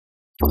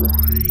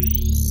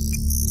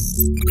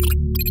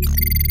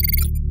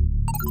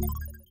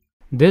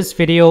This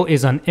video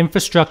is on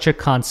infrastructure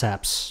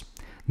concepts.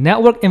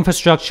 Network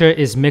infrastructure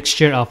is a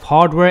mixture of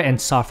hardware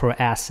and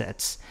software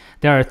assets.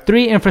 There are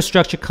three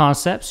infrastructure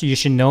concepts you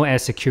should know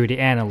as security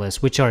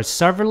analysts, which are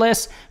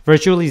serverless,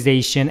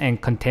 virtualization,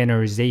 and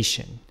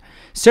containerization.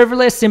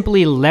 Serverless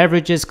simply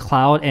leverages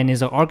cloud and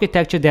is an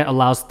architecture that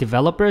allows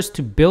developers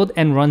to build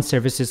and run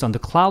services on the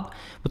cloud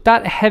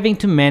without having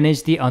to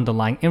manage the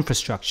underlying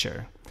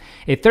infrastructure.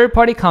 A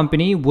third-party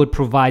company would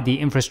provide the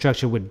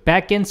infrastructure with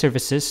back-end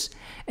services,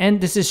 and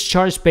this is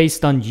charged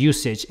based on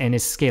usage and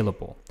is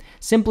scalable.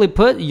 Simply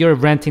put, you're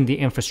renting the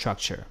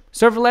infrastructure.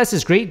 Serverless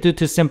is great due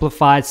to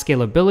simplified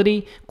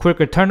scalability,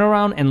 quicker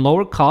turnaround, and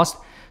lower cost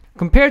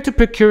compared to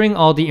procuring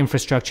all the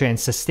infrastructure and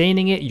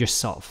sustaining it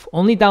yourself.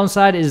 Only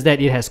downside is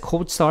that it has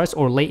cold starts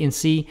or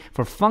latency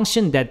for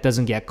function that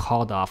doesn't get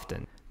called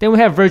often. Then we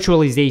have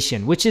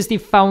virtualization, which is the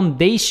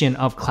foundation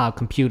of cloud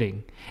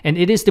computing. And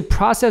it is the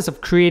process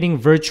of creating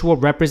virtual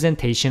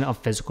representation of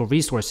physical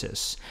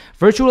resources.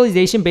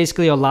 Virtualization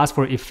basically allows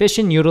for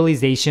efficient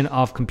utilization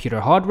of computer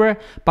hardware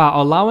by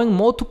allowing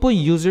multiple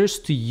users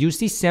to use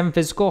the same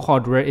physical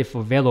hardware if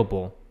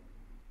available.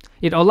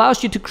 It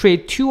allows you to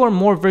create two or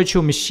more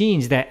virtual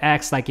machines that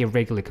acts like a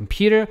regular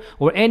computer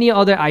or any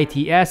other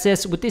IT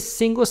assets with a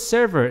single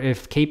server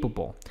if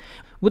capable.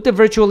 With the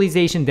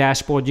virtualization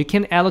dashboard, you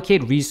can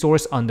allocate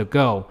resource on the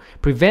go,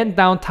 prevent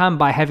downtime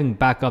by having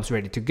backups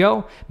ready to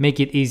go, make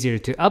it easier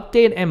to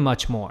update, and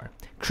much more.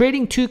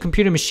 Creating two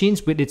computer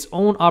machines with its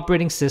own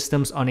operating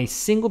systems on a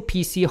single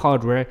PC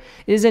hardware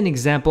is an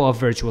example of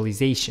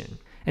virtualization,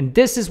 and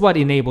this is what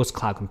enables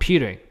cloud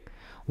computing.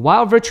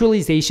 While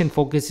virtualization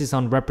focuses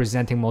on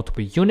representing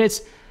multiple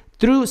units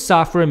through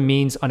software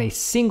means on a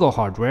single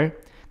hardware,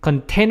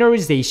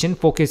 containerization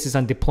focuses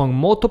on deploying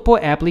multiple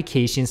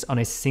applications on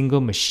a single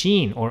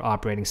machine or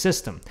operating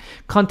system.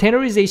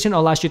 Containerization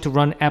allows you to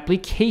run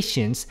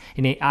applications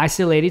in an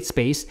isolated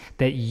space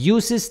that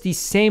uses the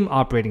same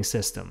operating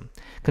system.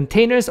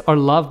 Containers are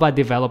loved by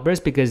developers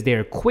because they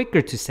are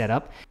quicker to set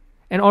up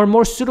and are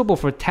more suitable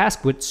for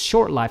tasks with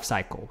short life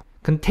cycle.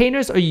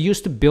 Containers are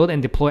used to build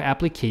and deploy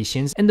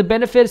applications, and the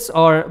benefits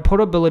are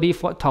portability,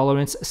 fault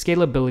tolerance,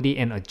 scalability,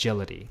 and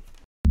agility.